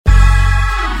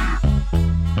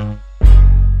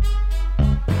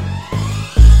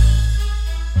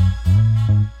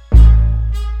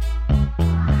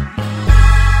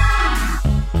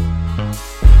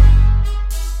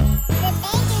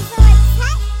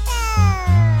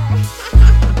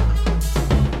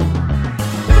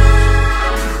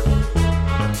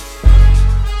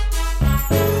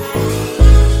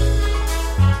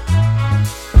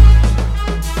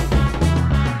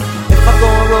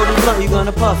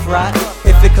right?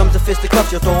 If it comes to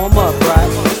fisticuffs, you'll throw 'em up, right?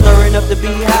 Stirring up the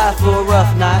beehive for a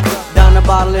rough night. Down the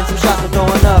bottle and some shots, I'm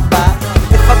throwing up, right?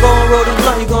 If I go and roll this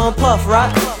blunt, you gon' puff,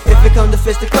 right? If it comes to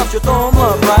fisticuffs, you'll throw 'em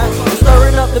up, right? I'm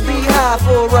stirring up the beehive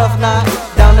for a rough night.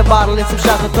 Down the bottle and some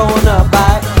shots, I'm throwing up,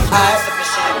 right?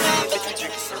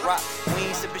 We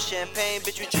ain't sippin' champagne,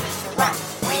 bitch, we drinkin' Ciroc.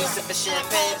 We ain't sippin'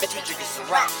 champagne, bitch, we drinkin'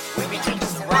 Ciroc. We be drinkin'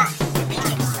 Ciroc. We be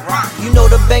drinkin' Ciroc. You know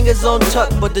the bangers on tuck,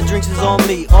 but the drinks is on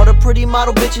me. All the pretty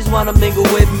model bitches wanna mingle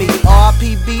with me.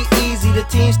 RPB easy, the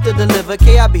team still deliver.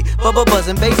 KIB, bubba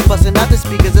buzzin', bass bustin' out the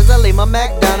speakers as I lay my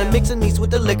Mac down and mixin' these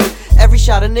with the liquor. Every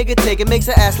shot a nigga take, it makes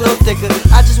her ass a little thicker.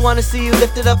 I just wanna see you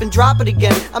lift it up and drop it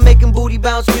again. I'm making booty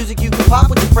bounce music you can pop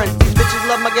with your friends. These bitches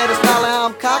love my ghetto style and how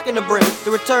I'm cocking the brim.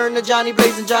 The return to Johnny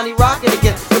Blaze and Johnny Rockin'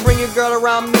 again. To bring your girl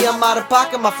around me, I'm out of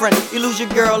pocket, my friend. You lose your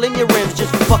girl in your rims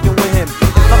just for fucking with him.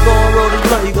 If I'm gon' roll this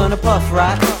blunt, you gonna puff,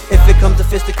 right? If it comes to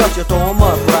fisticuffs, you'll throw 'em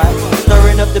up, right?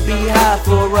 Stirring up the beehive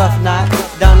for a rough night.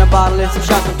 Down the bottle and some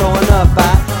shots, I'm throwing up,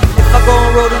 right? If I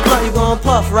gon' roll this blunt, you gon'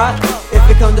 puff, right? If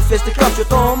it comes to fisticuffs, you'll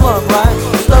throw 'em up, right?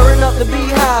 Stirring up the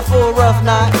beehive for a rough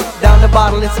night. Down the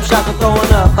bottle and some shots, I'm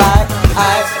throwing up, right?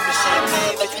 Aight.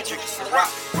 Champagne, bitch, we drinkin' Ciroc.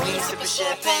 We ain't sippin'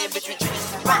 champagne, bitch, we drinkin'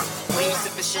 Ciroc. We ain't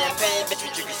sippin' champagne, bitch, we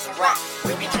drinkin' Ciroc.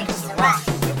 We be drinkin' Ciroc.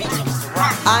 We be drinkin'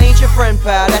 Ciroc. I ain't your friend,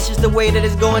 pal, that's just the way that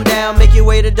it's going down. Make your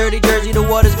way to Dirty Jersey, the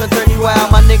water's gonna turn you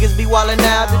out. My niggas be wildin'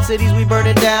 out, the cities we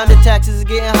burnin' down. The taxes is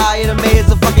getting higher, the mayor's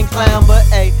a fucking clown. But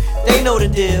hey, they know the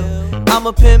deal. I'm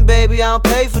a pimp, baby, I don't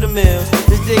pay for the meals.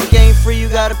 This dick ain't free, you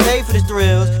gotta pay for the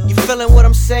thrills. You feelin' what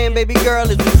I'm saying, baby girl,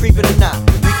 is we creepin' or not?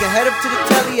 We can head up to the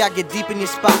telly, I get deep in your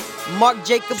spot. Marc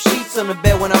Jacob sheets on the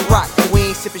bed when I rock. And we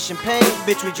ain't sippin' champagne,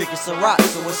 bitch, we drinkin' Ciroc,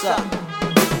 so what's up?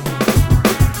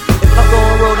 If I'm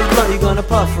gon' roll this blunt, you gonna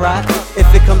puff, right?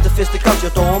 If it comes to fisticuffs,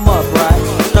 you'll throw 'em up, right?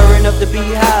 Stirring up the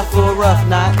beehive for a rough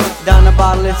night. Down the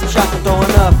bottle and some shots, I'm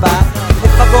throwing up, right?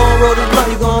 If I gon' roll this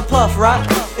blunt, you gon' puff, right?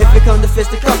 If it comes to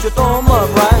fisticuffs, you'll throw 'em up,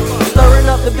 right? Stirring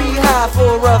up the beehive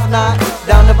for a rough night.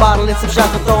 Down the bottle and some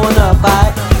shots, I'm throwing up, right?